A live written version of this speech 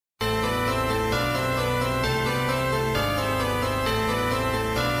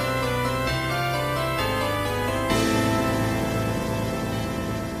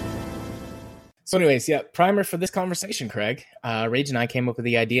So anyways, yeah, primer for this conversation, Craig. Rage and I came up with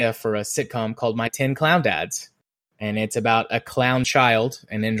the idea for a sitcom called My 10 Clown Dads. And it's about a clown child,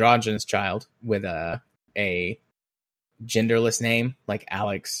 an androgynous child, with a genderless name like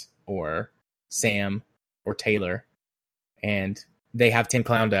Alex or Sam or Taylor. And they have 10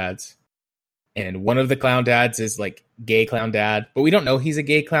 clown dads. And one of the clown dads is like gay clown dad. But we don't know he's a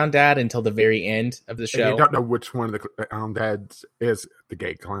gay clown dad until the very end of the show. And you don't know which one of the clown dads is the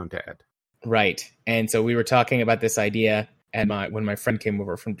gay clown dad. Right. And so we were talking about this idea when my friend came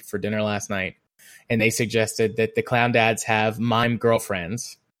over for dinner last night. And they suggested that the clown dads have mime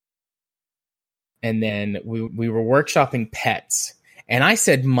girlfriends. And then we were workshopping pets. And I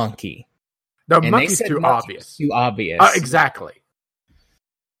said monkey. No, And monkey's they said too monkey's obvious. Too obvious. Exactly.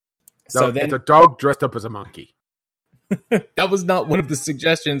 So No, then it's a dog dressed up as a monkey. that was not one of the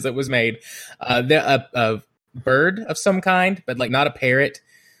suggestions that was made. A bird of some kind, but like not a parrot,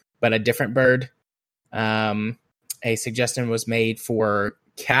 but a different bird. A suggestion was made for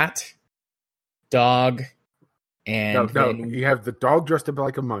cat, dog, and No, you have the dog dressed up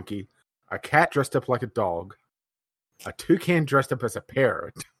like a monkey, a cat dressed up like a dog, a toucan dressed up as a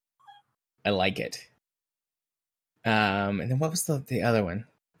parrot. I like it. And then what was the other one?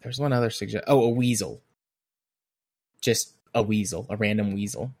 There's one other suggestion. Oh, a weasel. Just a weasel, a random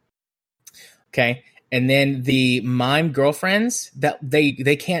weasel. Okay. And then the mime girlfriends, that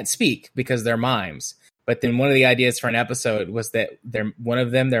they can't speak because they're mimes. But then one of the ideas for an episode was that one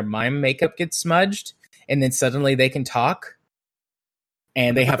of them, their mime makeup gets smudged, and then suddenly they can talk.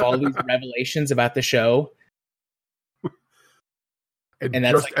 And they have all these revelations about the show. And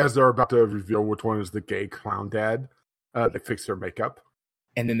that's just as they're about to reveal which one is the gay clown dad, they fix their makeup.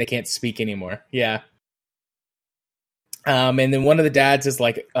 And then they can't speak anymore. Yeah. And then one of the dads is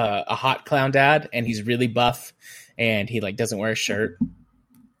like a hot clown dad, and he's really buff, and he like doesn't wear a shirt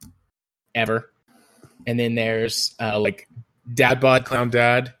ever. And then there's like dad bod clown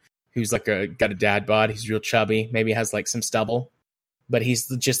dad, who's like got a dad bod. He's real chubby, maybe has like some stubble, but he's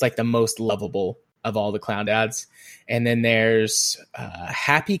just like the most lovable of all the clown dads. And then there's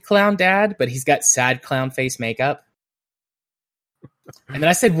happy clown dad, but he's got sad clown face makeup. And then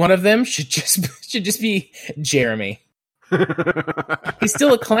I said one of them should just be Jeremy. He's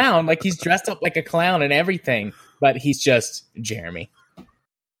still a clown, like he's dressed up like a clown and everything, but he's just Jeremy.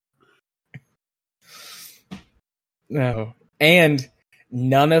 No, and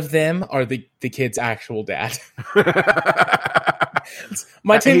none of them are the kid's actual dad.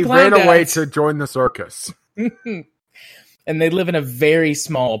 My 10 clown ran dads. away to join the circus, and they live in a very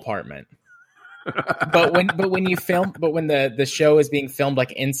small apartment. But when the show is being filmed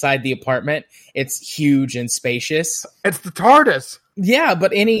like inside the apartment, it's huge and spacious. It's the TARDIS. Yeah,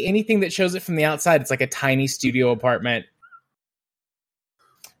 but anything that shows it from the outside, it's like a tiny studio apartment.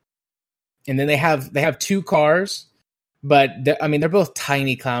 And then they have two cars, but they're both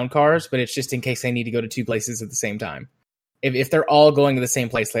tiny clown cars, but it's just in case they need to go to two places at the same time. If they're all going to the same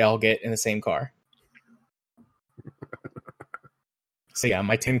place, they all get in the same car. So yeah,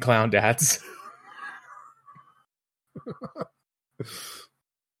 my 10 clown dads.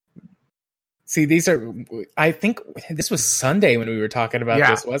 See, I think this was Sunday when we were talking about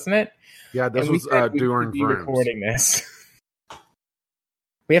this, wasn't it? Yeah, this was during recording this.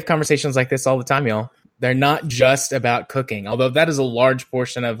 We have conversations like this all the time, y'all. They're not just about cooking, although that is a large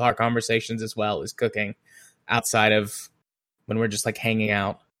portion of our conversations as well, is cooking outside of when we're just like hanging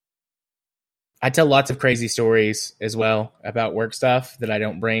out. I tell lots of crazy stories as well about work stuff that I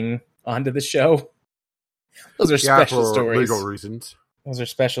don't bring onto the show. Those are special for stories. Legal reasons. Those are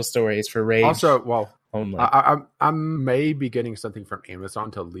special stories for Rage. Also, well, only. I may be getting something from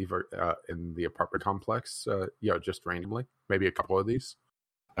Amazon to leave in the apartment complex. Just randomly, maybe a couple of these.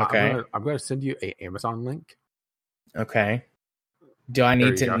 Okay, I'm going to send you a Amazon link. Okay. Do I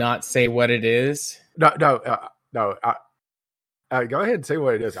need to not say what it is? No. Go ahead and say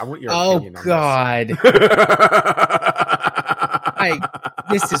what it is. I want your opinion on God.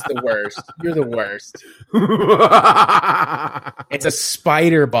 This is the worst. You're the worst. It's a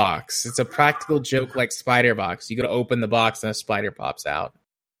spider box. It's a practical joke like spider box. You got to open the box and a spider pops out.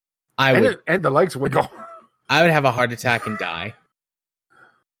 And the legs wiggle. I would have a heart attack and die.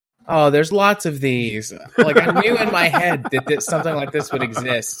 Oh, there's lots of these. Like, I knew in my head that something like this would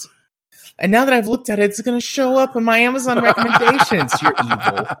exist. And now that I've looked at it, it's going to show up in my Amazon recommendations. You're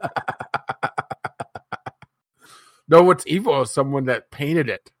evil. No, what's evil is someone that painted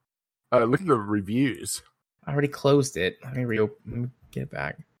it. Look at the reviews. I already closed it. Let me get it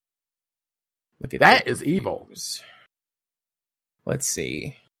back. Look at that is evil. Let's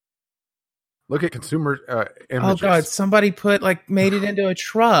see. Look at consumer images. Oh God! Somebody made it into a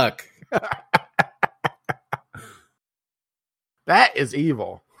truck. That is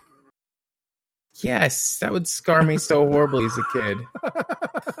evil. Yes, that would scar me so horribly as a kid.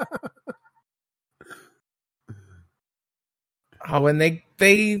 Oh, and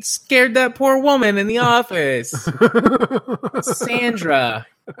they scared that poor woman in the office. Sandra.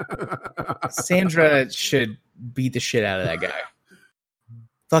 Sandra should beat the shit out of that guy.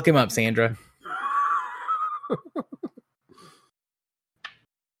 Fuck him up, Sandra.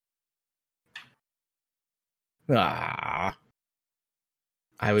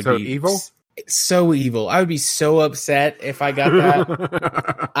 I would So be evil? so evil. I would be so upset if I got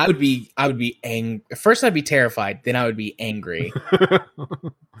that. I would be angry. First, I'd be terrified. Then I would be angry.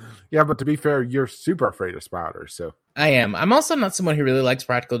 Yeah, but to be fair, you're super afraid of spiders. So I am. I'm also not someone who really likes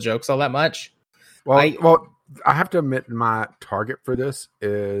practical jokes all that much. well, I have to admit, my target for this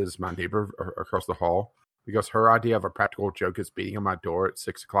is my neighbor across the hall, because her idea of a practical joke is beating on my door at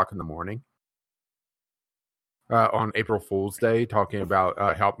 6:00 in the morning on April Fool's Day, talking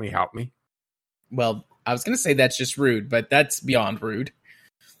about help me. Well, I was going to say that's just rude, but that's beyond rude.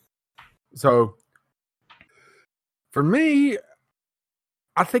 So, for me,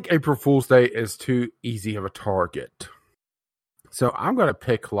 I think April Fool's Day is too easy of a target. So, I'm going to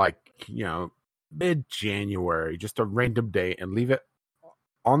pick, mid-January, just a random day, and leave it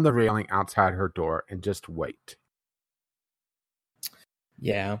on the railing outside her door and just wait.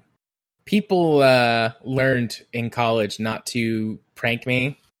 Yeah. People learned in college not to prank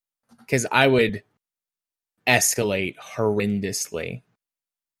me, because I would escalate horrendously.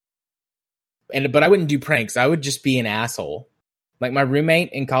 But I wouldn't do pranks. I would just be an asshole. Like, my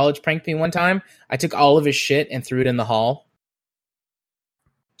roommate in college pranked me one time. I took all of his shit and threw it in the hall.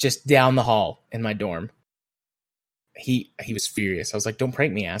 Just down the hall in my dorm. He was furious. I was like, don't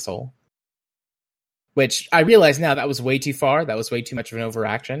prank me, asshole. Which I realize now that was way too far. That was way too much of an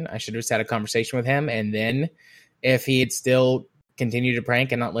overaction. I should have just had a conversation with him. And then if he had still continued to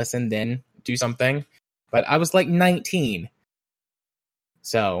prank and not listen, then do something. But I was like 19.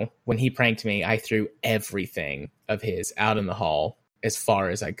 So when he pranked me, I threw everything of his out in the hall as far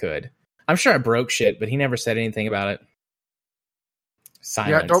as I could. I'm sure I broke shit, but he never said anything about it.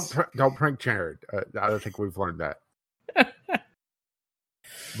 Silence. Yeah, don't prank Jared. I don't think we've learned that.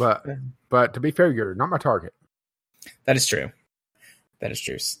 But to be fair, you're not my target. That is true. That is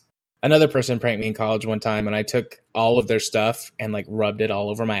true. Another person pranked me in college one time, and I took all of their stuff and rubbed it all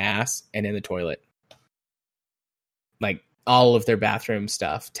over my ass and in the toilet. Like all of their bathroom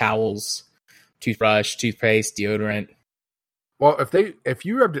stuff, towels, toothbrush, toothpaste, deodorant. Well, if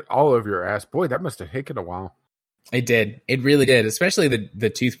you rubbed it all over your ass, boy, that must have taken a while. It did. It really did, especially the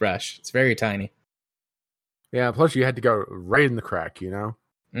toothbrush. It's very tiny. Yeah, plus you had to go right in the crack,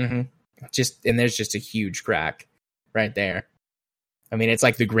 Mm-hmm. And there's just a huge crack right there. I mean, it's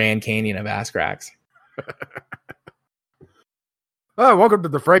like the Grand Canyon of ass cracks. Oh, welcome to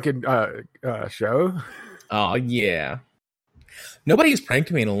the Franken show. Oh, yeah. Nobody's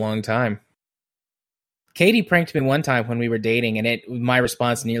pranked me in a long time. Katie pranked me one time when we were dating, and my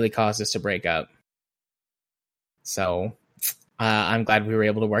response nearly caused us to break up. So I'm glad we were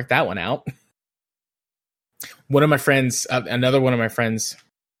able to work that one out. One of my friends, another one of my friends,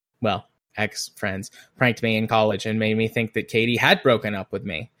 well, ex-friends, pranked me in college and made me think that Katie had broken up with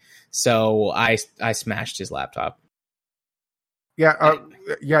me. So I smashed his laptop.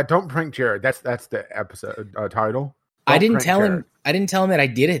 Yeah, don't prank Jared. That's the episode title. I didn't tell him that I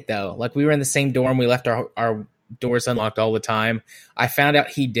did it though. Like, we were in the same dorm. We left our doors unlocked all the time. I found out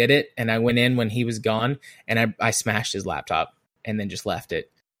he did it, and I went in when he was gone, and I smashed his laptop and then just left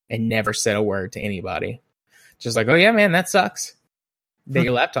it and never said a word to anybody. Just like, oh yeah, man, that sucks that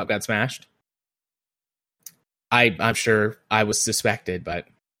your laptop got smashed. I'm sure I was suspected, but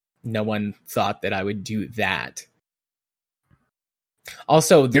no one thought that I would do that.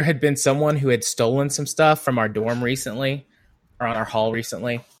 Also, there had been someone who had stolen some stuff from our dorm recently, or on our hall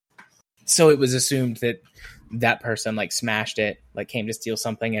recently. So it was assumed that person smashed it, came to steal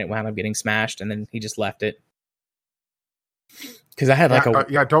something, and it wound up getting smashed, and then he just left it. Because I had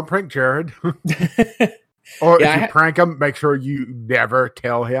don't prank Jared. Or if you prank him, make sure you never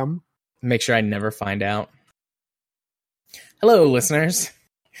tell him. Make sure I never find out. Hello, listeners.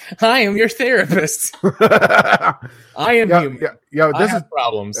 I am your therapist. I am human. I have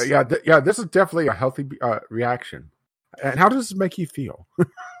problems. This is definitely a healthy reaction. And how does this make you feel? It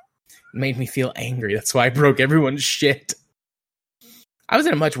made me feel angry. That's why I broke everyone's shit. I was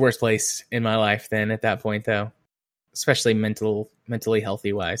in a much worse place in my life then at that point, though. Especially mentally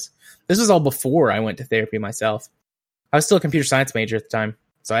healthy wise. This was all before I went to therapy myself. I was still a computer science major at the time,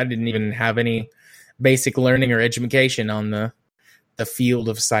 so I didn't even have any basic learning or education on the field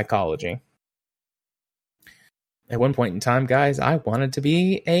of psychology. At one point in time, guys, I wanted to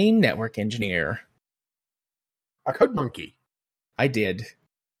be a network engineer. A code monkey. I did.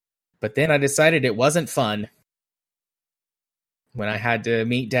 But then I decided it wasn't fun when I had to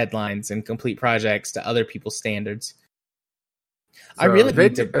meet deadlines and complete projects to other people's standards. So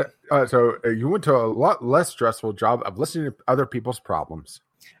you went to a lot less stressful job of listening to other people's problems.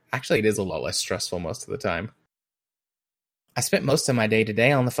 Actually, it is a lot less stressful most of the time. I spent most of my day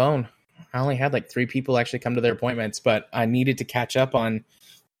today on the phone. I only had like 3 people actually come to their appointments, but I needed to catch up on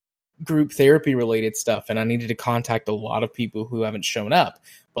group therapy related stuff, and I needed to contact a lot of people who haven't shown up.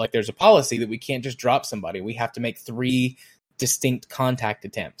 But like, there's a policy that we can't just drop somebody. We have to make 3 distinct contact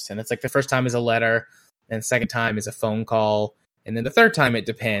attempts, and it's like the first time is a letter, and the second time is a phone call, and then the third time it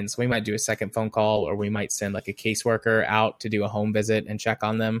depends. We might do a second phone call, or we might send like a caseworker out to do a home visit and check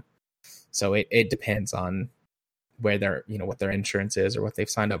on them. So it depends on where their, what their insurance is or what they've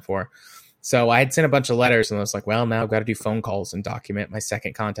signed up for. So I had sent a bunch of letters, and I was like, well, now I've got to do phone calls and document my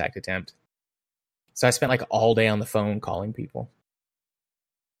second contact attempt. So I spent like all day on the phone calling people.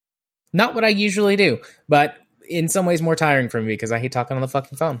 Not what I usually do, but in some ways more tiring for me because I hate talking on the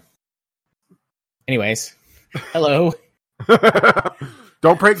fucking phone. Anyways, hello.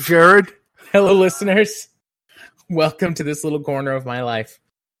 Don't prank Jared. Hello, listeners. Welcome to this little corner of my life.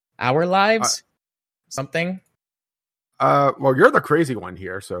 Our lives? Something? Well, you're the crazy one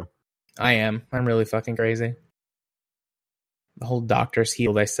here, so. I am. I'm really fucking crazy. The whole doctors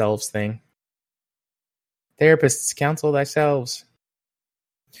heal thyself thing. Therapists counsel thyself.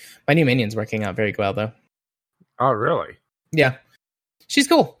 My new minion's working out very well, though. Oh, really? Yeah. She's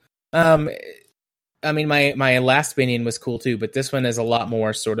cool. I mean, my last minion was cool, too, but this one is a lot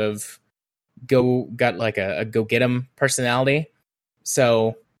more sort of got like a go-get-em personality.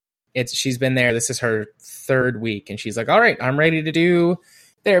 So she's been there. This is her 3rd week, and she's like, all right, I'm ready to do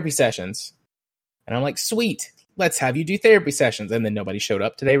therapy sessions. And I'm like, sweet, let's have you do therapy sessions. And then nobody showed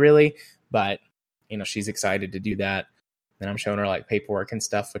up today, really, but she's excited to do that. And I'm showing her like paperwork and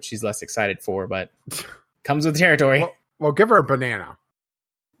stuff, which she's less excited for, but comes with the territory. Well, give her a banana.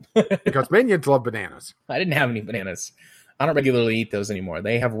 Because minions love bananas. I didn't have any bananas. I don't regularly eat those anymore.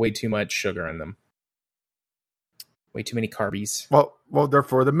 They have way too much sugar in them. Way too many carbies. Well, they're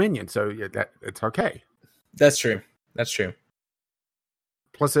for the minion, so it's okay. That's true.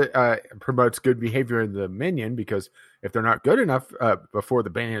 Plus, it promotes good behavior in the minion, because if they're not good enough before the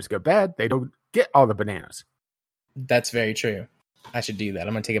bananas go bad, they don't get all the bananas. That's very true. I should do that.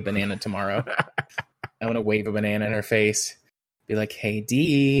 I'm going to take a banana tomorrow. I'm going to wave a banana in her face. Be like, hey,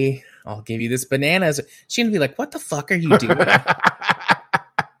 Dee, I'll give you this banana. She's going to be like, what the fuck are you doing?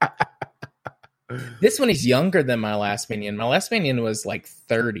 This one is younger than my last minion. My last minion was like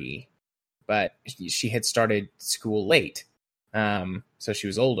 30, but she had started school late. So she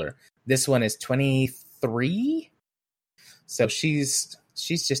was older. This one is 23. So she's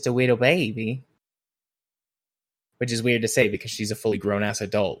just a little baby. Which is weird to say because she's a fully grown ass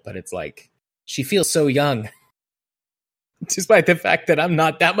adult, but it's like she feels so young. Despite the fact that I'm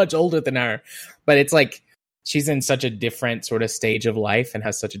not that much older than her. But it's like she's in such a different sort of stage of life and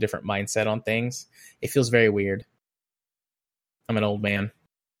has such a different mindset on things. It feels very weird. I'm an old man.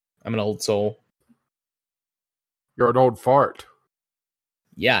 I'm an old soul. You're an old fart.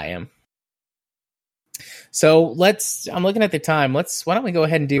 Yeah, I am. So I'm looking at the time. Why don't we go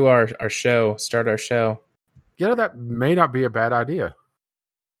ahead and do our show, start our show. That may not be a bad idea.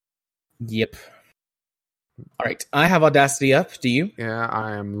 Yep. All right. I have Audacity up. Do you? Yeah,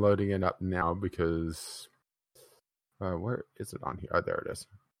 I am loading it up now because where is it on here? Oh, there it is.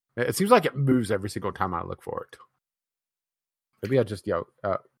 It seems like it moves every single time I look for it. Maybe I just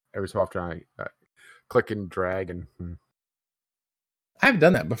every so often I click and drag and. I've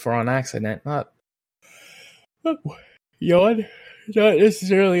done that before on accident. Not yawn. Not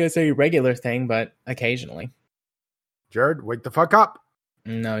necessarily as a regular thing, but occasionally. Jared, wake the fuck up.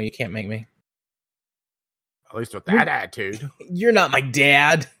 No, you can't make me. At least with that attitude. You're not my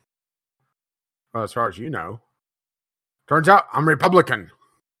dad. Well, as far as you know. Turns out I'm Republican.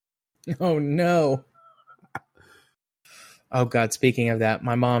 Oh, no. Oh, God, speaking of that,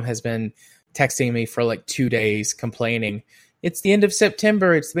 my mom has been texting me for like 2 days complaining. It's the end of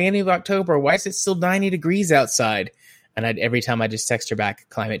September. It's the beginning of October. Why is it still 90 degrees outside? And every time I just text her back,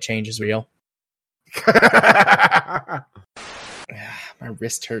 climate change is real. My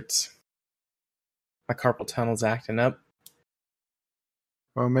wrist hurts. My carpal tunnel's acting up.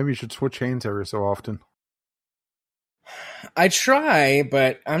 Well, maybe you should switch hands every so often. I try,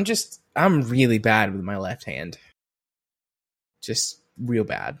 but I'm really bad with my left hand. Just real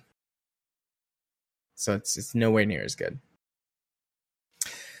bad. So it's nowhere near as good.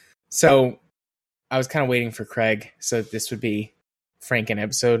 So I was kind of waiting for Craig, so this would be Franken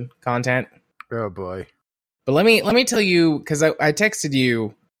episode content. Oh boy. But let me tell you, because I texted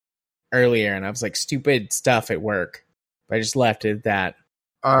you earlier and I was like, stupid stuff at work. But I just left it at that.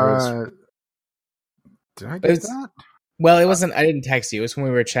 Did I get that? Well, it wasn't. I didn't text you. It was when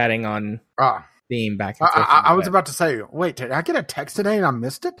we were chatting on Steam back and forth. I was about to say, wait, did I get a text today and I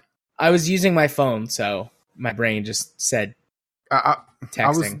missed it? I was using my phone, so my brain just said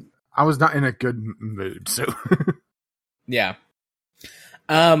texting. I was not in a good mood, so yeah.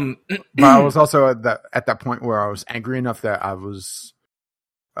 But I was also at that point where I was angry enough that I was,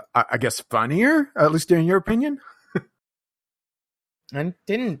 I guess, funnier, at least in your opinion. I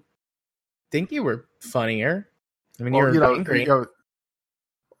didn't think you were funnier. I mean, you were angry.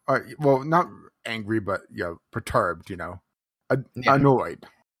 Well, not angry, but perturbed. Annoyed.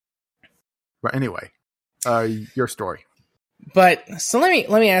 But anyway, your story. But so let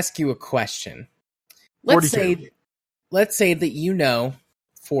me ask you a question. Let's say that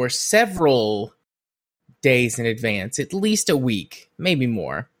for several days in advance, at least a week, maybe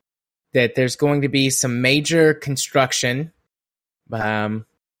more, that there's going to be some major construction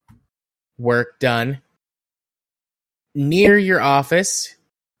work done near your office,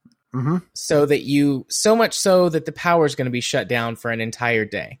 so much so that the power is going to be shut down for an entire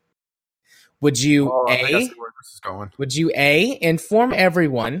day. Would you inform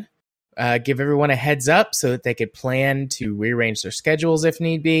everyone, give everyone a heads up so that they could plan to rearrange their schedules if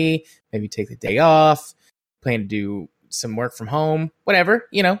need be, maybe take the day off, plan to do some work from home, whatever,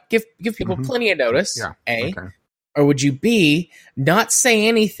 give people plenty of notice, A. Okay. Or would you B, not say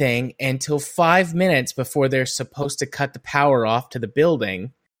anything until 5 minutes before they're supposed to cut the power off to the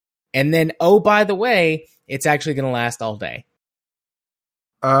building, and then, oh, by the way, it's actually going to last all day?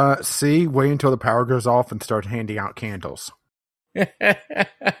 C, wait until the power goes off and start handing out candles.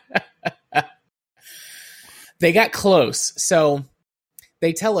 They got close. So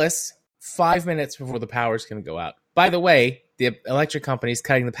they tell us 5 minutes before the power is going to go out. By the way, the electric company is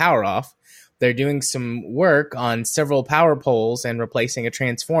cutting the power off. They're doing some work on several power poles and replacing a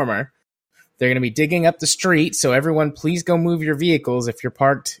transformer. They're going to be digging up the street, so everyone please go move your vehicles if you're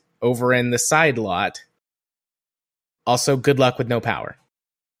parked over in the side lot. Also, good luck with no power.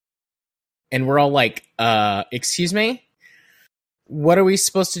 And we're all like, excuse me? What are we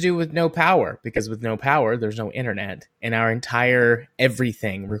supposed to do with no power? Because with no power, there's no internet. And our entire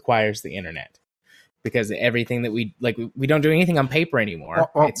everything requires the internet. Because everything that we don't do anything on paper anymore.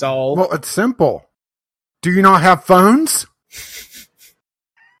 It's simple. Do you not have phones?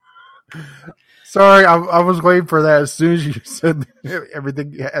 Sorry, I was waiting for that as soon as you said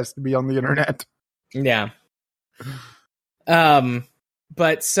everything has to be on the internet. Yeah.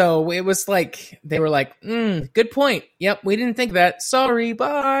 But so it was like, they were like, good point. Yep, we didn't think of that. Sorry,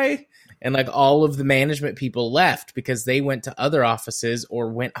 bye. And like all of the management people left because they went to other offices or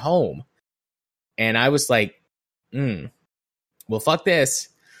went home. And I was like, well, fuck this.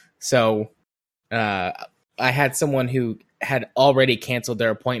 So I had someone who had already canceled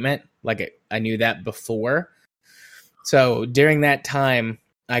their appointment. Like I knew that before. So during that time,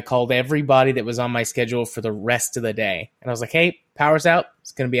 I called everybody that was on my schedule for the rest of the day. And I was like, hey, power's out.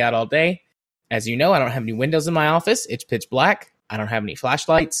 It's going to be out all day. As you know, I don't have any windows in my office. It's pitch black. I don't have any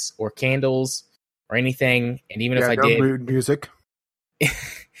flashlights or candles or anything. And even if I did... mood music.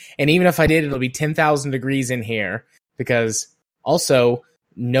 And even if I did, it'll be 10,000 degrees in here because also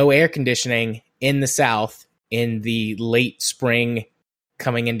no air conditioning in the South in the late spring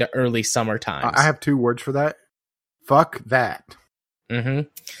coming into early summer times. I have 2 words for that. Fuck that.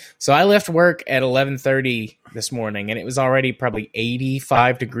 So I left work at 11:30 this morning and it was already probably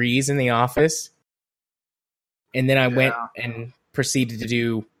 85 degrees in the office. And then I went and proceeded to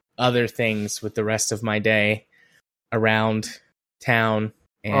do other things with the rest of my day around town.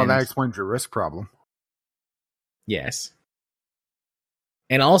 And that explains your risk problem. Yes.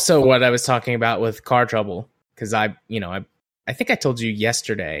 And also what I was talking about with car trouble, because I think I told you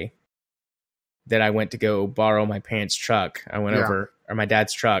yesterday that I went to go borrow my parents' truck. I went over, or my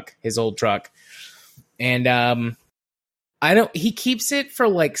dad's truck, his old truck. And he keeps it for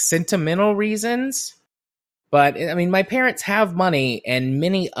like sentimental reasons. But I mean, my parents have money and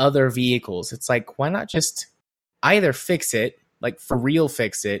many other vehicles. It's like, why not just either fix it, like for real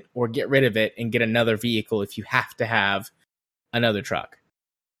fix it, or get rid of it and get another vehicle if you have to have another truck.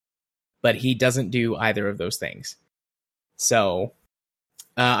 But he doesn't do either of those things. So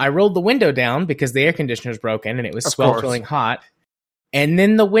I rolled the window down because the air conditioner was broken and it was sweltering hot. And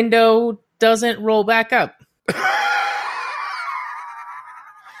then the window doesn't roll back up.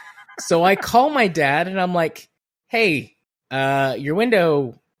 So I call my dad and I'm like, hey, your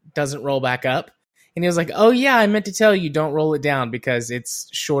window doesn't roll back up. And he was like, oh, yeah, I meant to tell you, don't roll it down because it's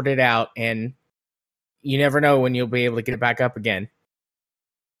shorted out and you never know when you'll be able to get it back up again.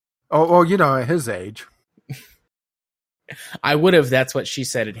 Oh, well, you know, at his age. I would have, that's what she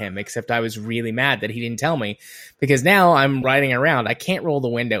said at him, except I was really mad that he didn't tell me because now I'm riding around. I can't roll the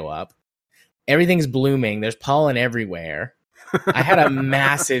window up. Everything's blooming. There's pollen everywhere. I had a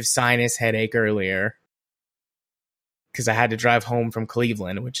massive sinus headache earlier because I had to drive home from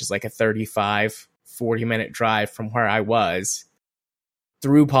Cleveland, which is like a 40-minute drive from where I was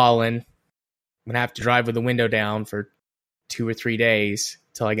through pollen. I'm going to have to drive with the window down for 2 or 3 days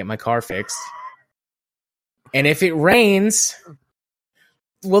till I get my car fixed. And if it rains,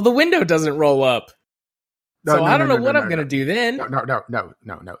 well, the window doesn't roll up. I don't know what I'm going to do then.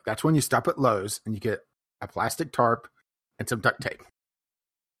 No. That's when you stop at Lowe's and you get a plastic tarp and some duct tape.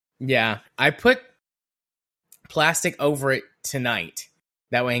 Yeah, I put plastic over it tonight.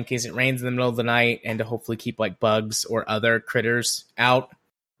 That way, in case it rains in the middle of the night and to hopefully keep like bugs or other critters out.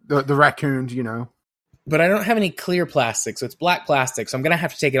 The raccoons, you know. But I don't have any clear plastic, so it's black plastic. So I'm going to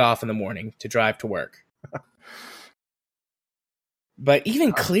have to take it off in the morning to drive to work. But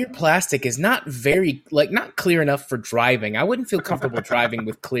even clear plastic is not not clear enough for driving. I wouldn't feel comfortable driving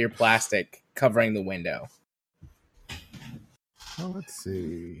with clear plastic covering the window. Well, let's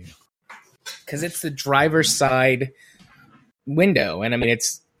see. Because it's the driver's side window. And I mean,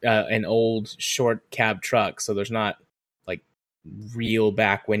 it's an old short cab truck. So there's not like real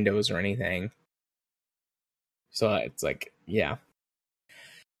back windows or anything. So it's like, yeah.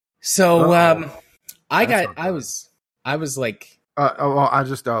 So I was like, well, I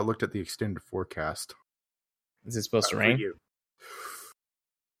just looked at the extended forecast. Is it supposed to rain?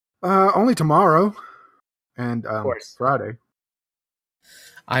 Only tomorrow and Friday.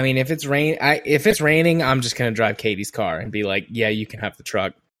 I mean, if it's raining, I'm just gonna drive Katie's car and be like, "Yeah, you can have the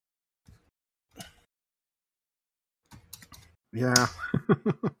truck." Yeah.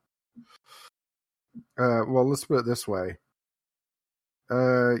 Well, let's put it this way.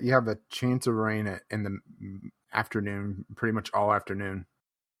 You have a chance of rain in the afternoon, pretty much all afternoon.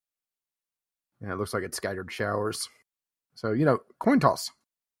 And it looks like it's scattered showers. So, you know, coin toss.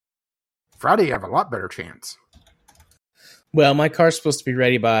 Friday, you have a lot better chance. Well, my car's supposed to be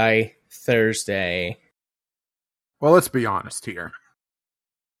ready by Thursday. Well, let's be honest here.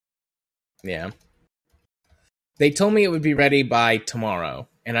 Yeah. They told me it would be ready by tomorrow,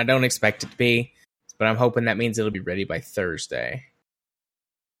 and I don't expect it to be, but I'm hoping that means it'll be ready by Thursday.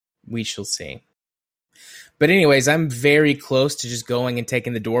 We shall see. But anyways, I'm very close to just going and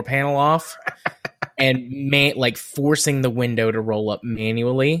taking the door panel off and forcing the window to roll up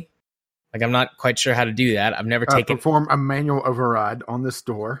manually. Like, I'm not quite sure how to do that. I've never taken... Perform a manual override on this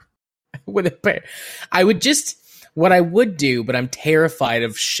door. With a pair. What I would do, but I'm terrified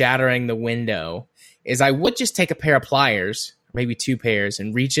of shattering the window, is I would just take a pair of pliers, maybe 2 pairs,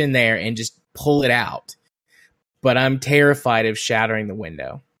 and reach in there and just pull it out. But I'm terrified of shattering the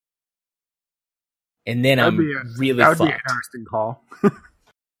window. And then I'm really fucked. That would be an interesting call.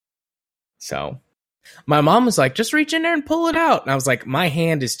 So, my mom was like, just reach in there and pull it out. And I was like, my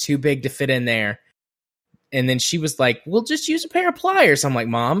hand is too big to fit in there. And then she was like, we'll just use a pair of pliers. I'm like,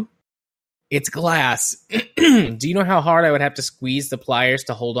 Mom, it's glass. Do you know how hard I would have to squeeze the pliers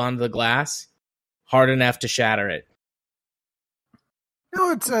to hold on to the glass? Hard enough to shatter it.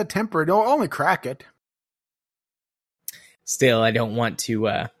 No, it's tempered. It'll only crack it. Still, I don't want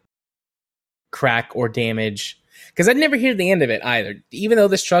to crack or damage, because I'd never hear the end of it either. Even though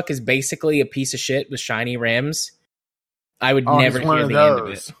this truck is basically a piece of shit with shiny rims, I would never hear the end of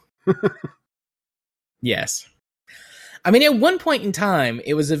it. Yes. I mean, at one point in time,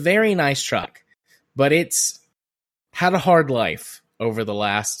 it was a very nice truck, but it's had a hard life over the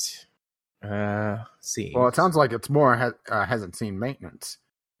last, see. Well, it sounds like it's more hasn't seen maintenance.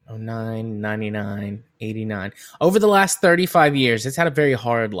 09, 99, 89. Over the last 35 years, it's had a very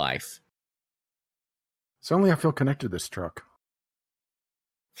hard life. Suddenly I feel connected to this truck.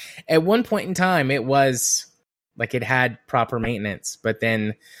 At one point in time, it was like it had proper maintenance, but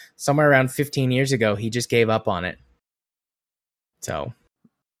then somewhere around 15 years ago, he just gave up on it. So,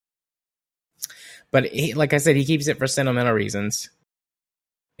 but like I said, he keeps it for sentimental reasons.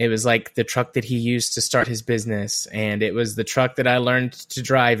 It was like the truck that he used to start his business, and it was the truck that I learned to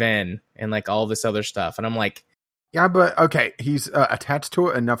drive in, and like all this other stuff. And I'm like, yeah, but okay, he's attached to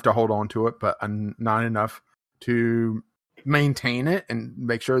it enough to hold on to it, but not enough to maintain it and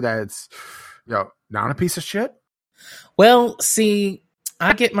make sure that it's, you know, not a piece of shit. Well, see,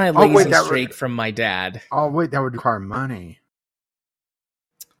 I get my lazy streak from my dad. Oh, wait, that would require money.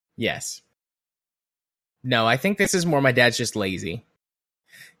 Yes. No, I think this is more my dad's just lazy.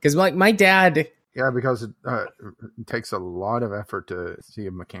 Because like my dad Yeah, because it takes a lot of effort to see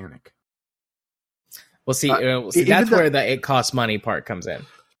a mechanic. Well, see, even that's where the it costs money part comes in.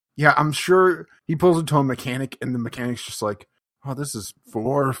 Yeah, I'm sure he pulls into a mechanic, and the mechanic's just like, "Oh, this is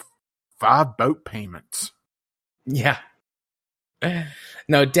 4 or 5 boat payments." Yeah.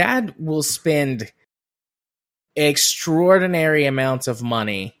 No, Dad will spend extraordinary amounts of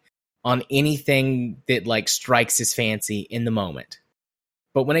money on anything that like strikes his fancy in the moment.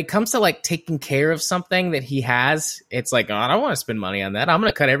 But when it comes to like taking care of something that he has, it's like, oh, I don't want to spend money on that. I'm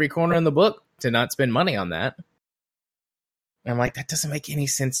going to cut every corner in the book to not spend money on that. And I'm like, that doesn't make any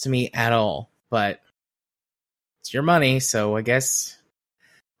sense to me at all. But it's your money, so I guess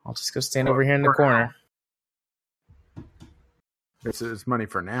I'll just go stand over here in the corner. It's money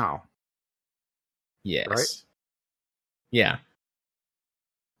for now. Yes. Right? Yeah.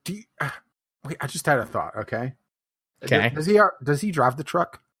 Wait, I just had a thought, okay? Okay. Does he drive the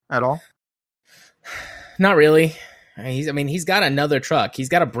truck at all? Not really. He's got another truck. He's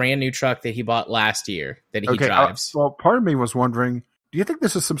got a brand new truck that he bought last year that he drives. Well, part of me was wondering, do you think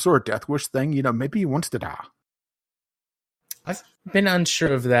this is some sort of death wish thing? You know, maybe he wants to die. I've been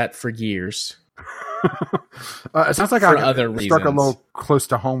unsure of that for years. It sounds like for I other struck reasons. a little close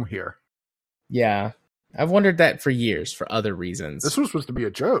to home here. Yeah. I've wondered that for years for other reasons. This was supposed to be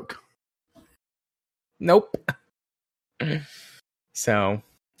a joke. Nope. So,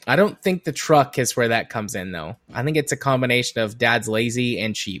 I don't think the truck is where that comes in, though. I think it's a combination of Dad's lazy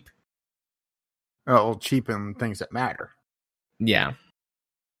and cheap. Oh, cheap and things that matter. Yeah.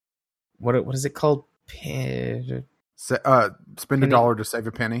 What is it called? Spend a dollar to save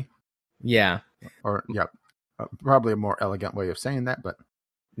a penny. Yeah. Or, yeah. Probably a more elegant way of saying that, but.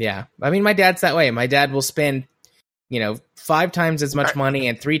 Yeah. I mean, my dad's that way. My dad will spend, 5 times as much money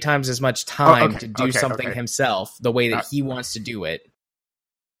and 3 times as much time to do something himself the way that he wants to do it.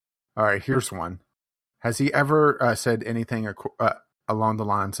 All right, here's one. Has he ever said anything along the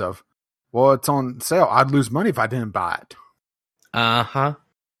lines of, well, it's on sale. I'd lose money if I didn't buy it. Uh-huh.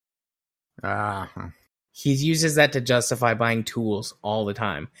 Uh-huh. He uses that to justify buying tools all the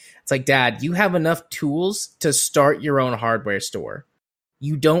time. It's like, Dad, you have enough tools to start your own hardware store.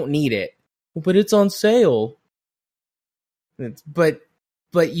 You don't need it. But it's on sale. But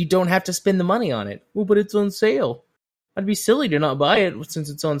you don't have to spend the money on it. Well, but it's on sale. I'd be silly to not buy it since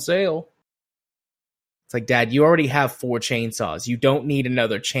it's on sale. It's like, Dad, you already have 4 chainsaws. You don't need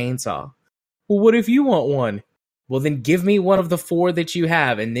another chainsaw. Well, what if you want one? Well, then give me one of the 4 that you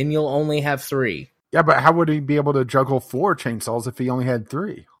have, and then you'll only have 3. Yeah, but how would he be able to juggle 4 chainsaws if he only had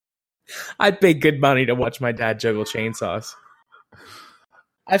 3? I'd pay good money to watch my dad juggle chainsaws.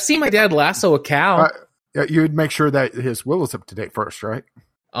 I've seen my dad lasso a cow. You'd make sure that his will is up to date first, right?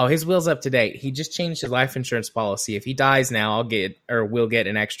 Oh, his will's up to date. He just changed his life insurance policy. If he dies now, we'll get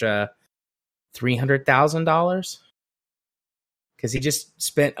an extra $300,000 because he just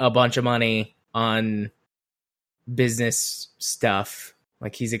spent a bunch of money on business stuff.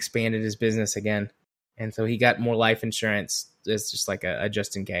 Like he's expanded his business again, and so he got more life insurance. It's just like a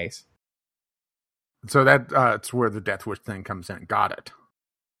just in case. So that's where the death wish thing comes in. Got it.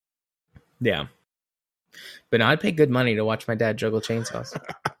 Yeah. But no, I'd pay good money to watch my dad juggle chainsaws.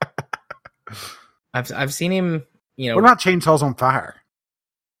 I've seen him, What about chainsaws on fire?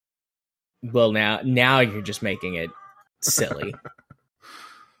 Well, now you're just making it silly.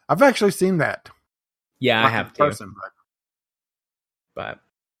 I've actually seen that. Yeah, I have too. Person, but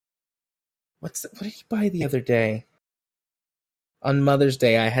what did he buy the other day? On Mother's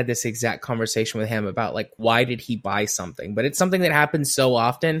Day, I had this exact conversation with him about like why did he buy something, but it's something that happens so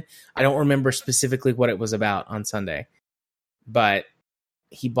often. I don't remember specifically what it was about on Sunday, but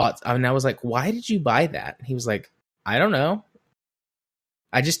he bought. And I was like, "Why did you buy that?" He was like, "I don't know.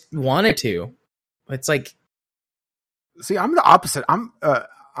 I just wanted to." It's like, see, I'm the opposite. I'm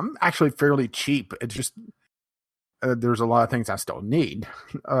actually fairly cheap. It's just there's a lot of things I still need.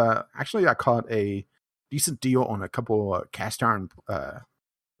 Actually, I caught a decent deal on a couple cast iron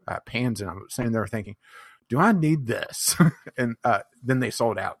pans, and I was sitting there thinking, do I need this? And then they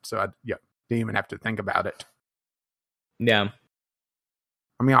sold out, so I didn't even have to think about it. Yeah.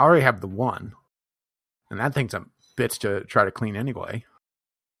 I mean, I already have the one, and that thing's a bitch to try to clean anyway.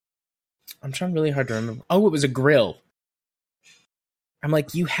 I'm trying really hard to remember. Oh, it was a grill. I'm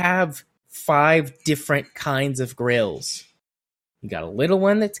like, you have 5 different kinds of grills. You got a little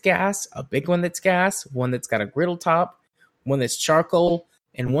one that's gas, a big one that's gas, one that's got a griddle top, one that's charcoal,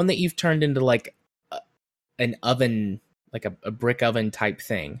 and one that you've turned into like an oven, like a brick oven type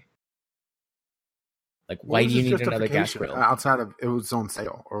thing. Like, why do you need another gas grill? Outside of it was on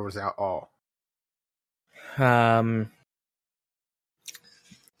sale, or was that all?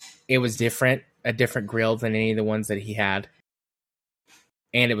 It was different. a different grill than any of the ones that he had,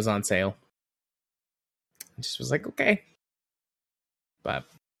 and it was on sale. I just was like, okay. But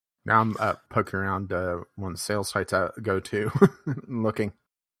now I'm poking around one of the sales sites I go to, looking.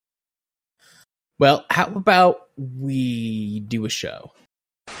 well, how about we do a show?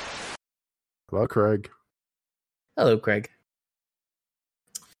 Hello, Craig. Hello, Craig.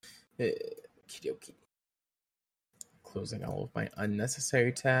 Okey-dokey. Closing all of my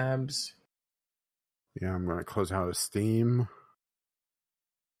unnecessary tabs. Yeah, I'm going to close out of Steam.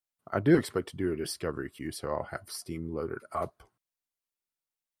 I do expect to do a discovery queue, so I'll have Steam loaded up.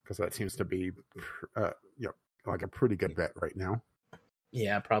 Because that seems to be like a pretty good bet right now.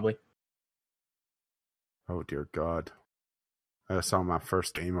 Yeah, probably. Oh, dear God. I saw my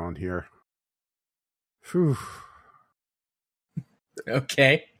first game on here. Phew.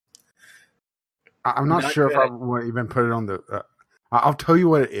 Okay. I'm not sure good. if I want to even put it on the... I'll tell you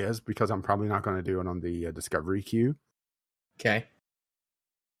what it is, because I'm probably not going to do it on the discovery queue. Okay.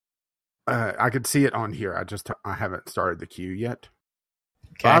 I could see it on here. I haven't started the queue yet.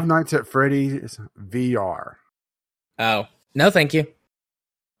 Okay. Five Nights at Freddy's VR. Oh, no, thank you.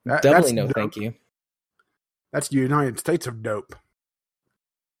 Doubly no, thank you. That's the United States of dope.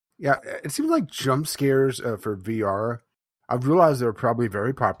 Yeah, it seems like jump scares for VR. I've realized they're probably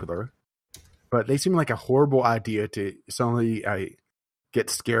very popular, but they seem like a horrible idea to suddenly get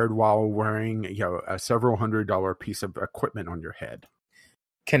scared while wearing a several $100 piece of equipment on your head.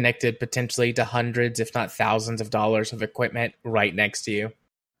 Connected potentially to hundreds, if not thousands of dollars of equipment right next to you.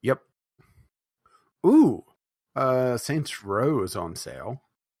 Yep. Ooh, Saints Row is on sale.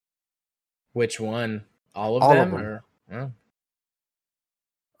 Which one? All of All them? of them. Or, oh.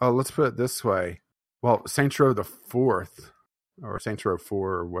 Oh, let's put it this way. Well, Saints Row the 4th, or Saints Row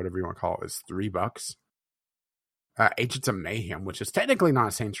 4, or whatever you want to call it, is $3. Agents of Mayhem, which is technically not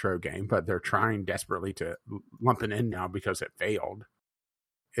a Saints Row game, but they're trying desperately to lump it in now because it failed,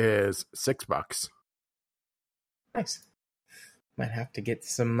 is $6. Nice. Might have to get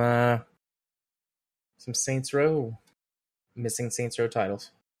some Saints Row, missing Saints Row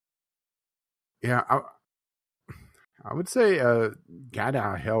titles. Yeah, I would say Gat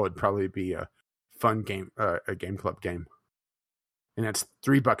Out of Hell would probably be a fun game, a game club game, and that's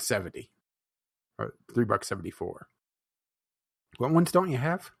 $3.70 or $3.74. What ones don't you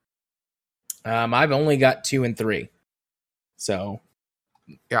have? I've only got 2 and 3, so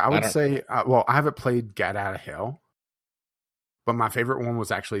Yeah, I would say. Well, I haven't played Gat Out of Hell, but my favorite one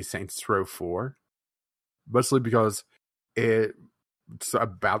was actually Saints Row 4, mostly because it's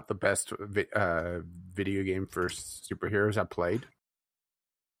about the best video game for superheroes I played.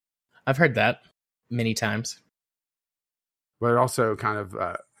 I've heard that many times. But it also kind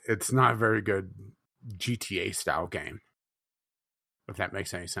of it's not a very good GTA style game, if that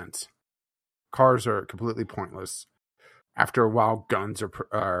makes any sense. Cars are completely pointless. After a while, guns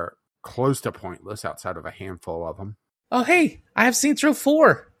are close to pointless outside of a handful of them. Oh, hey, I have Saints Row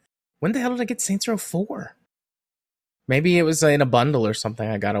 4. When the hell did I get Saints Row 4? Maybe it was in a bundle or something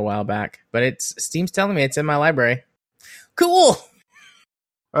I got a while back. But Steam's telling me it's in my library. Cool!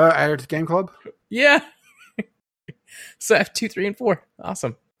 Added to Game Club? Yeah! So I have 2, 3, and 4.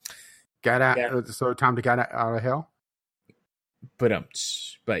 Awesome. So time to get out of hell? But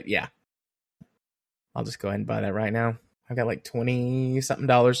yeah. I'll just go ahead and buy that right now. I've got like $20-something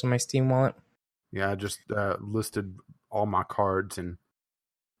on my Steam wallet. Yeah, I just listed all my cards and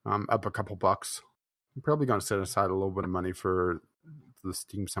I'm up a couple bucks. I'm probably going to set aside a little bit of money for the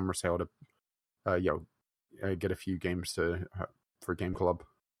Steam Summer Sale to, get a few games for Game Club.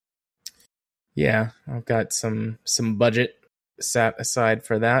 Yeah, I've got some budget set aside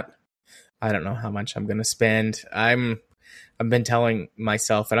for that. I don't know how much I'm going to spend. I've been telling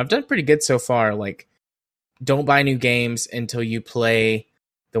myself, and I've done pretty good so far, like, don't buy new games until you play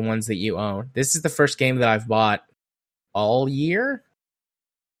the ones that you own. This is the first game that I've bought all year.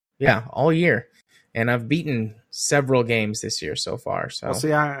 Yeah, all year. And I've beaten several games this year so far. So, well,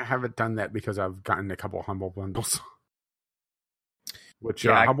 see, I haven't done that because I've gotten a couple Humble Bundles. Which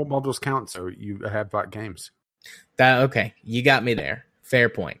Humble Bundles count, so you have bought games. Okay, you got me there. Fair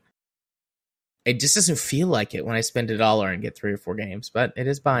point. It just doesn't feel like it when I spend $1 and get 3 or 4 games, but it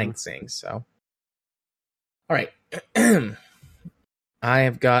is buying things, so. All right. I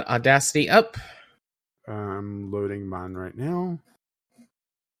have got Audacity up. I'm loading mine right now.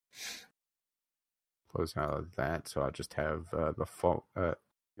 Close out of that, so I just have the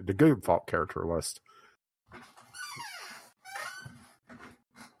good default character list.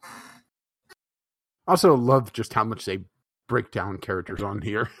 Also love just how much they break down characters on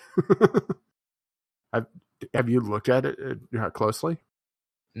here. Have you looked at it closely?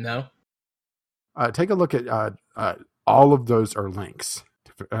 No. Take a look at all of those are links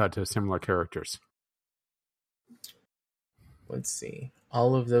to similar characters. Let's see.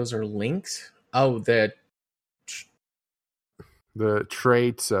 All of those are links. Oh, The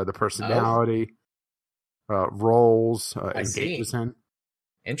traits, the personality, roles, engages in.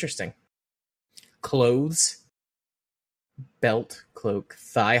 Interesting. Clothes, belt, cloak,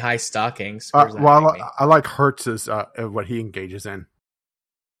 thigh-high stockings. I like Hertz's what he engages in.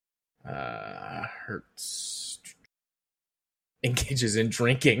 Hertz engages in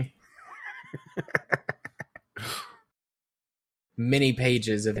drinking. Many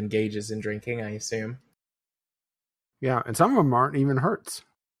pages of engages in drinking, I assume. Yeah, and some of them aren't even Hertz.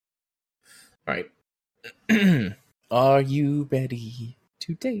 All right. Are you ready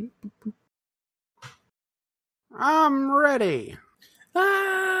to date? I'm ready.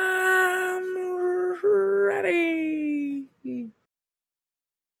 I'm ready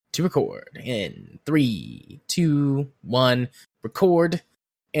to record in 3, 2, 1. Record.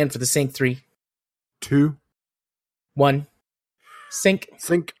 And for the sync, 3, 2, 1. Sync.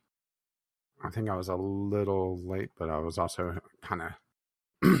 I think I was a little late, but I was also kind of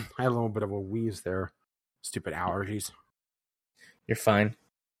I had a little bit of a wheeze there. Stupid allergies. You're fine.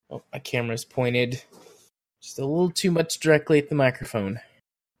 Oh, my camera's pointed just a little too much directly at the microphone.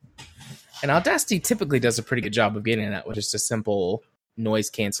 And Audacity typically does a pretty good job of getting that with just a simple noise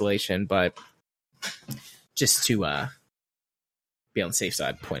cancellation, but just to be on the safe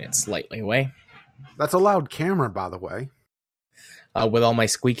side, point it slightly away. That's a loud camera, by the way. With all my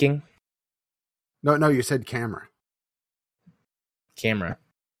squeaking? No, you said camera. Camera.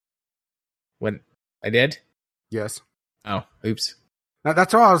 What? I did? Yes. Oh, oops. Now,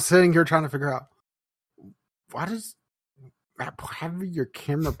 that's all I was sitting here trying to figure out. Why does having your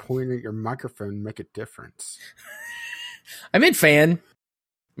camera pointed at your microphone make a difference? I meant fan.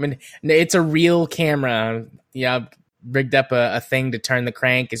 I mean, it's a real camera. Yeah, I've rigged up a thing to turn the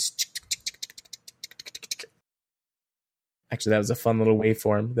crank. Actually, that was a fun little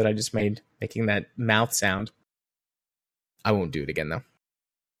waveform that I just made, making that mouth sound. I won't do it again, though.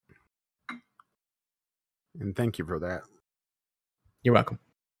 And thank you for that. You're welcome.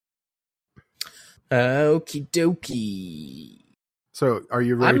 Okie dokie. So, are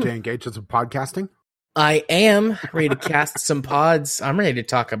you ready to engage with some podcasting? I am ready to cast some pods. I'm ready to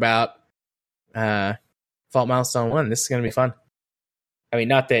talk about Fault Milestone 1. This is going to be fun. I mean,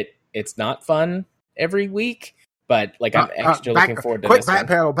 not that it's not fun every week, but like I'm extra looking forward to this one.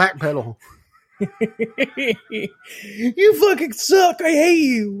 Backpedal. You fucking suck. I hate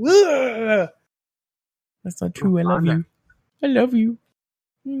you. Ugh. That's not true. I love you. I love you.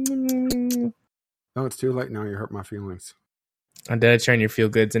 No, it's too late now. You hurt my feelings. And did I turn your feel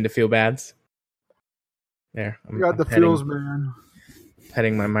goods into feel bads? There. You got the feels, man.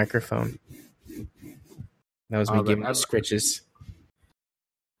 Petting my microphone. That was me giving you scritches.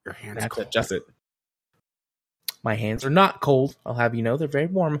 Your hands I have cold. to adjust it. My hands are not cold. I'll have you know they're very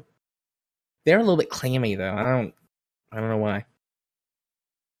warm. They're a little bit clammy though. I don't know why.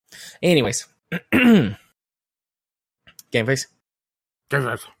 Anyways. Game face.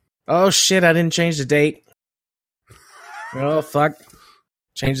 Oh shit, I didn't change the date. Oh fuck.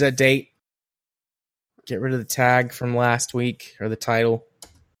 Change that date. Get rid of the tag from last week, or the title.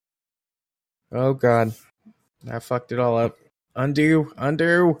 Oh god. I fucked it all up. Undo.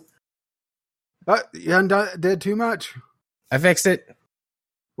 You did too much. I fixed it.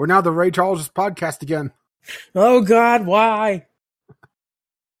 We're now the Ray Charles podcast again. Oh god, why? That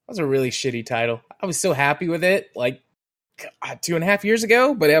was a really shitty title. I was so happy with it, like 2.5 years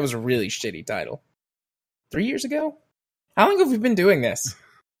ago, but that was a really shitty title. 3 years ago? How long have we been doing this?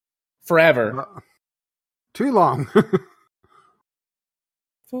 Forever. Too long.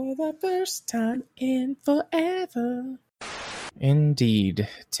 For the first time in forever. Indeed.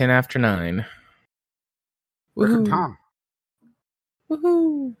 10 after 9. Woohoo. Tom.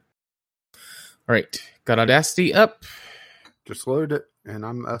 Woohoo. All right. Got Audacity up. Just load it, and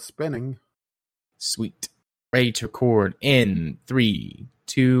I'm spinning. Sweet. Ready to record in 3,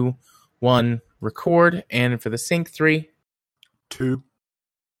 2, 1. Record. And for the sync, 3, 2,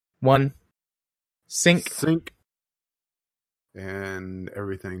 1. Sync. And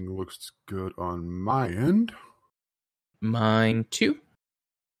everything looks good on my end. Mine too.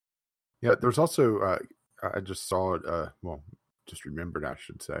 Yeah, there's also, I just saw it, just remembered, I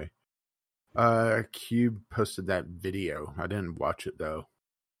should say. Cube posted that video. I didn't watch it, though.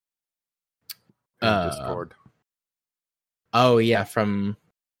 In Discord. Oh, yeah, from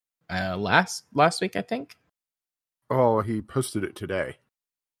last week, I think. Oh, he posted it today.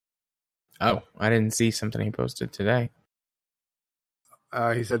 Oh, I didn't see something he posted today.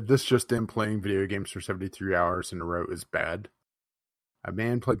 He said, this just in, playing video games for 73 hours in a row is bad. A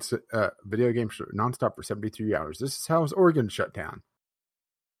man played video games nonstop for 73 hours. This is how his organs shut down.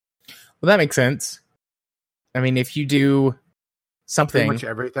 Well, that makes sense. I mean, if you do something, Pretty much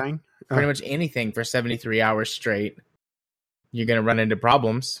everything. pretty much anything for 73 hours straight, you're going to run into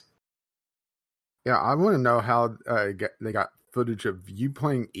problems. Yeah, I want to know how they got footage of you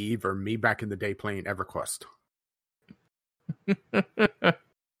playing Eve or me back in the day playing EverQuest.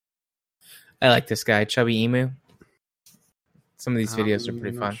 I like this guy, Chubby Emu. Some of these videos are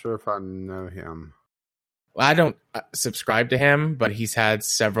pretty I'm fun. not sure if I know him. Well, I don't subscribe to him, but he's had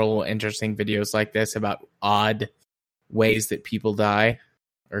several interesting videos like this about odd ways that people die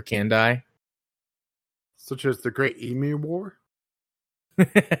or can die. Such as the Great Emu War?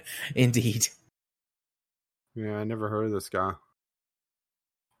 Indeed. Yeah, I never heard of this guy.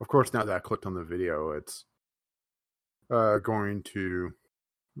 Of course, now that I clicked on the video, it's going to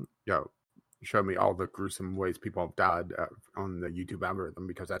show me all the gruesome ways people have died on the YouTube algorithm,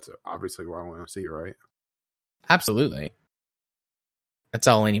 because that's obviously what I want to see, right? Absolutely. That's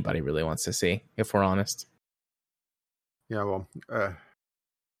all anybody really wants to see, if we're honest. Yeah, well,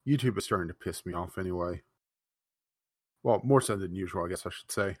 YouTube is starting to piss me off anyway. Well, more so than usual, I guess I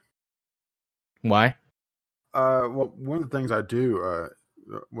should say. Why? Well, one of the things I do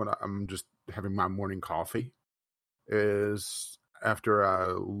when I'm just having my morning coffee is after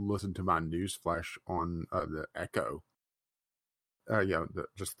I listen to my news flash on the Echo,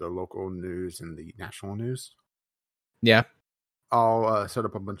 just the local news and the national news. Yeah. I'll set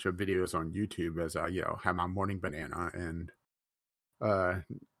up a bunch of videos on YouTube as I, have my morning banana and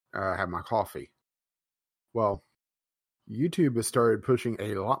have my coffee. Well, YouTube has started pushing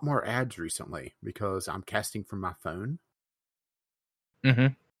a lot more ads recently because I'm casting from my phone.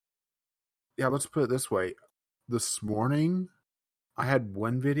 Mm-hmm. Yeah, let's put it this way. This morning, I had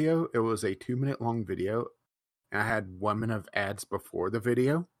one video. It was a 2-minute long video. And I had 1 minute of ads before the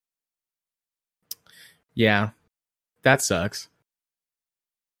video. Yeah. That sucks.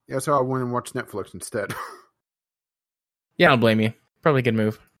 Yeah, so I went and watched Netflix instead. Yeah, I don't blame you. Probably a good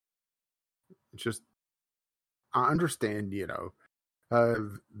move. It's just, I understand,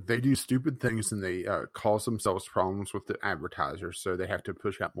 they do stupid things and they cause themselves problems with the advertisers, so they have to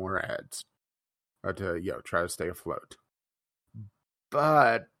push out more ads to try to stay afloat.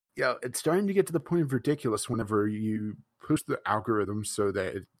 But it's starting to get to the point of ridiculous whenever you push the algorithm so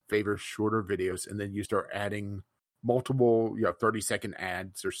that it favors shorter videos, and then you start adding multiple 30-second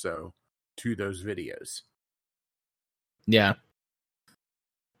ads or so to those videos. Yeah.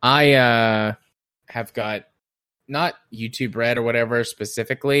 I have got not YouTube Red or whatever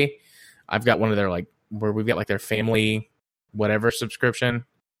specifically. I've got one of their where we've got their family whatever subscription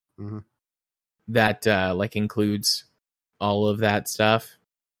that includes all of that stuff.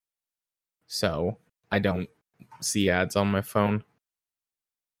 So I don't see ads on my phone.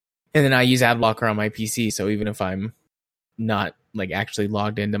 And then I use ad blocker on my PC, so even if I'm not actually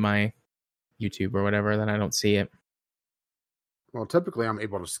logged into my YouTube or whatever, then I don't see it. Well, typically I'm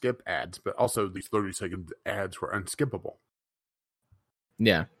able to skip ads, but also these 30-second ads were unskippable.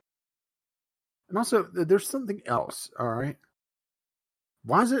 Yeah. And also, there's something else, all right?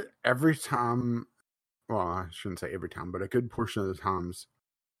 Why is it every time, well, I shouldn't say every time, but a good portion of the times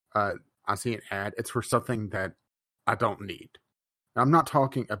I see an ad, it's for something that I don't need. I'm not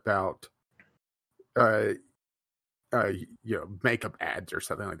talking about, makeup ads or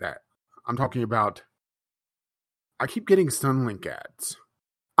something like that. I'm talking about, I keep getting Sunlink ads.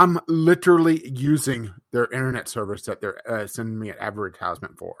 I'm literally using their internet service that they're sending me an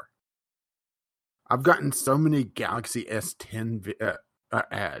advertisement for. I've gotten so many Galaxy S10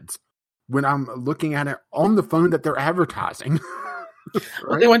 ads when I'm looking at it on the phone that they're advertising. Right?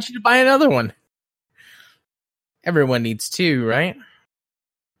 Well, they want you to buy another one. Everyone needs two, right?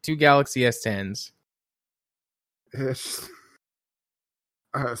 2 Galaxy S10s. It's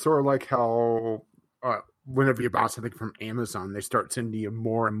sort of like how whenever you buy something from Amazon, they start sending you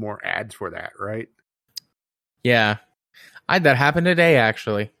more and more ads for that, right? Yeah. I had that happen today,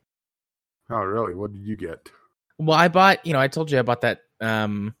 actually. Oh, really? What did you get? Well, I bought, I told you I bought that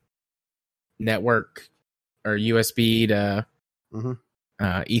network or USB to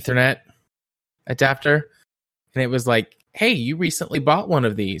Ethernet adapter. And it was like, hey, you recently bought one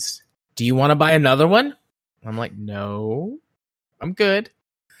of these. Do you want to buy another one? I'm like, no, I'm good.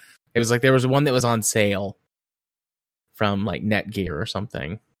 It was like there was one that was on sale from Netgear or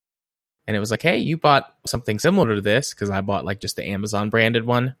something. And it was like, hey, you bought something similar to this, because I bought just the Amazon branded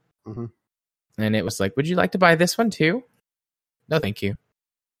one. Mm-hmm. And it was like, would you like to buy this one too? No, thank you.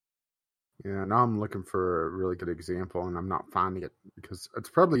 Yeah, now I'm looking for a really good example, and I'm not finding it because it's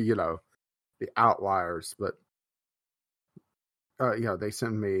probably the outliers. But yeah, they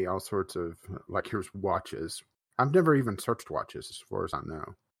send me all sorts of like here's watches. I've never even searched watches as far as I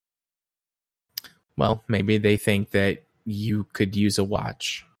know. Well, maybe they think that you could use a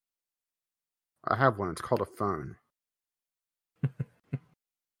watch. I have one. It's called a phone.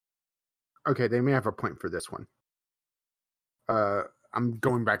 Okay, they may have a point for this one. I'm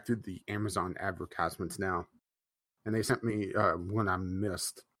going back through the Amazon advertisements now, and they sent me one I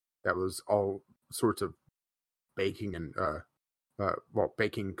missed that was all sorts of baking and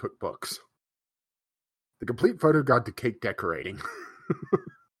baking cookbooks. The complete photo guide to cake decorating.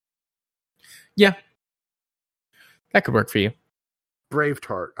 Yeah, that could work for you. Brave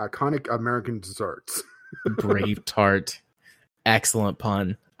Tart, iconic American desserts. Brave Tart, excellent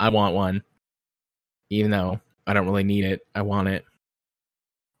pun. I want one, even though I don't really need it. I want it.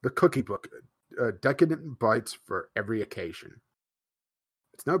 The Cookie Book, decadent bites for every occasion.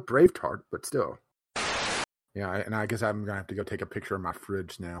 It's not Brave Tart, but still. Yeah, and I guess I'm gonna have to go take a picture of my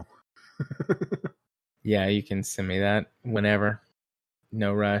fridge now. Yeah, you can send me that whenever.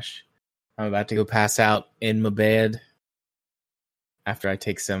 No rush. I'm about to go pass out in my bed after I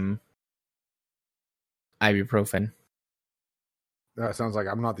take some ibuprofen. That sounds like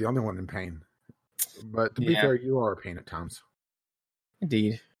I'm not the only one in pain. But to be fair, you are in pain at times.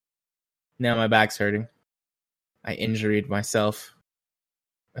 Indeed. Now my back's hurting. I injured myself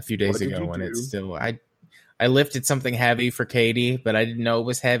a few days ago when it's still... I lifted something heavy for Katie, but I didn't know it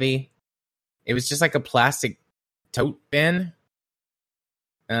was heavy. It was just like a plastic tote bin.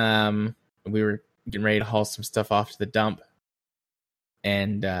 We were getting ready to haul some stuff off to the dump.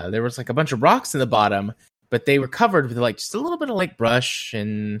 And there was like a bunch of rocks in the bottom, but they were covered with like just a little bit of like brush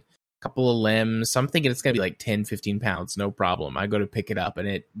and a couple of limbs. So I'm thinking it's going to be like 10, 15 pounds. No problem. I go to pick it up and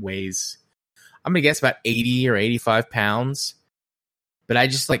it weighs, I'm going to guess about 80 or 85 pounds. But I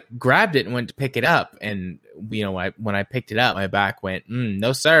just like grabbed it and went to pick it up. And, when I picked it up, my back went,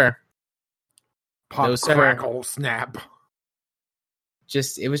 no, sir. Pop, no, sir. Crackle, snap.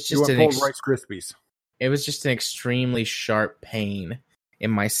 It was just Rice Krispies. It was just an extremely sharp pain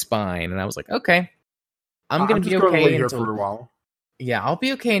in my spine. And I was like, okay, I'm going to be okay until for a while. Yeah, I'll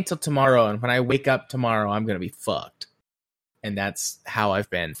be okay until tomorrow. And when I wake up tomorrow, I'm going to be fucked. And that's how I've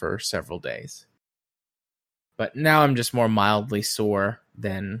been for several days. But now I'm just more mildly sore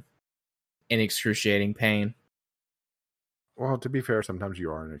than in excruciating pain. Well, to be fair, sometimes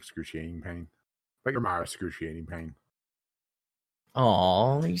you are in excruciating pain. But you're my excruciating pain.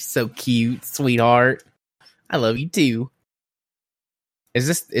 Aw, you're so cute, sweetheart. I love you too. Is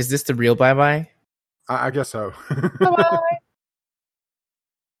this the real bye-bye? I guess so. Bye-bye.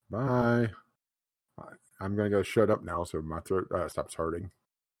 Bye. I'm going to go shut up now so my throat stops hurting.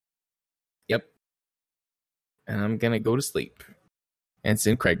 Yep. And I'm going to go to sleep. And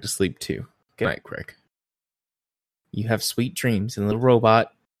send Craig to sleep too. Good night, Craig. You have sweet dreams in little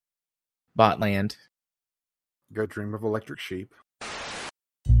robot botland. Go dream of electric sheep.